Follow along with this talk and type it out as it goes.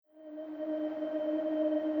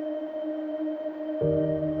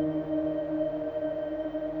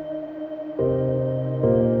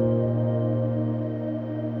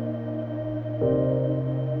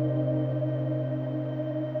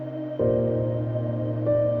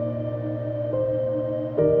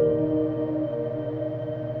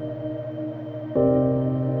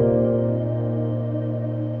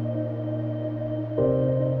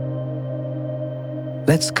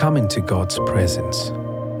Let's come into God's presence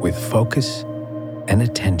with focus and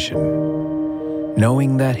attention,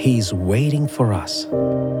 knowing that He's waiting for us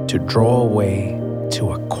to draw away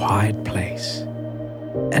to a quiet place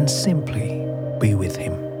and simply be with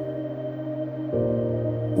Him.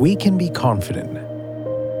 We can be confident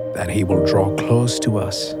that He will draw close to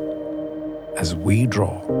us as we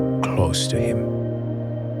draw close to Him.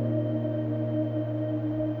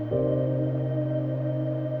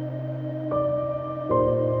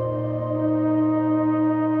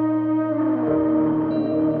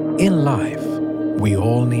 In life, we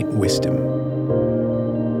all need wisdom.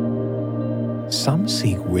 Some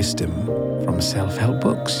seek wisdom from self-help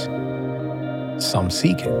books. Some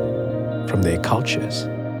seek it from their cultures.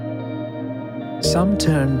 Some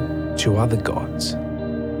turn to other gods.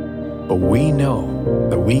 But we know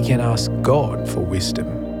that we can ask God for wisdom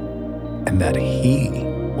and that He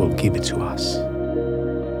will give it to us.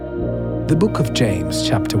 The book of James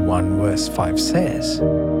chapter 1 verse 5 says,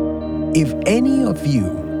 "If any of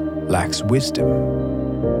you lacks wisdom,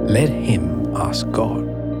 let him ask God,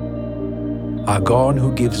 our God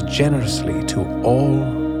who gives generously to all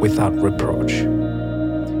without reproach,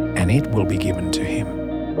 and it will be given to him."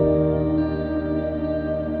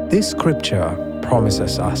 This scripture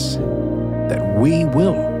promises us that we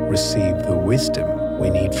will receive the wisdom we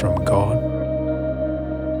need from God.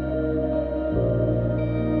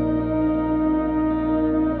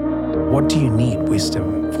 What do you need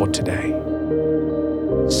wisdom for today?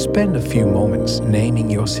 Spend a few moments naming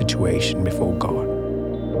your situation before God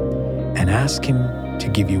and ask Him to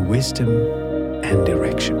give you wisdom and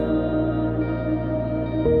direction.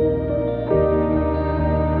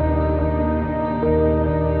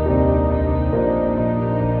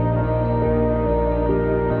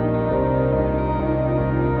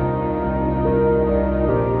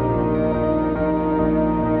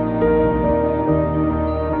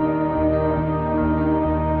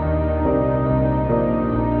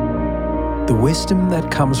 The wisdom that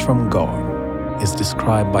comes from God is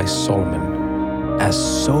described by Solomon as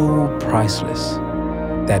so priceless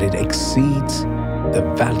that it exceeds the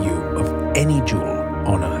value of any jewel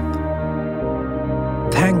on earth.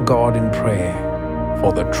 Thank God in prayer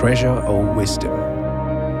for the treasure of wisdom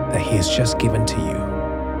that He has just given to you.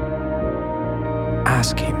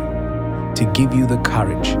 Ask Him to give you the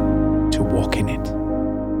courage to walk in it.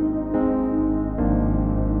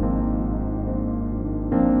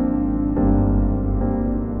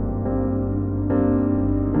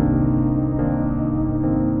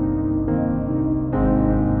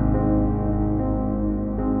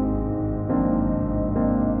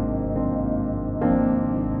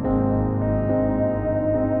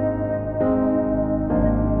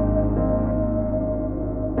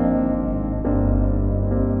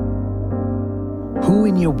 Who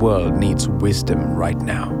in your world needs wisdom right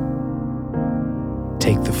now?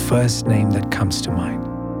 Take the first name that comes to mind.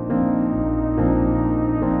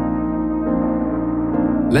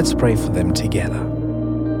 Let's pray for them together.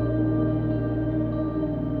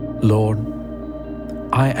 Lord,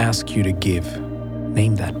 I ask you to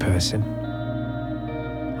name that person.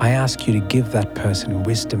 I ask you to give that person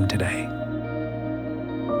wisdom today.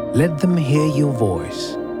 Let them hear your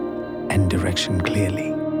voice and direction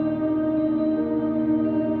clearly.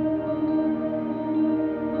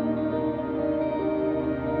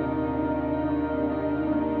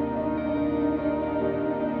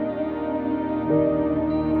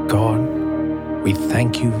 God, we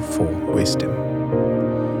thank you for wisdom.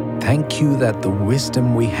 Thank you that the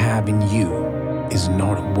wisdom we have in you is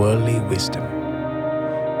not worldly wisdom,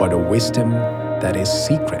 but a wisdom that is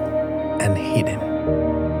secret and hidden.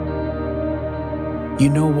 You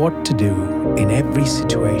know what to do in every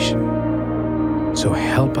situation, so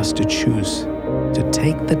help us to choose to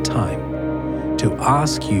take the time to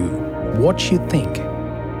ask you what you think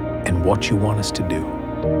and what you want us to do.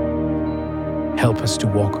 Help us to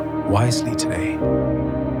walk wisely today.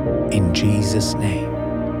 In Jesus' name,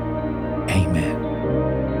 amen.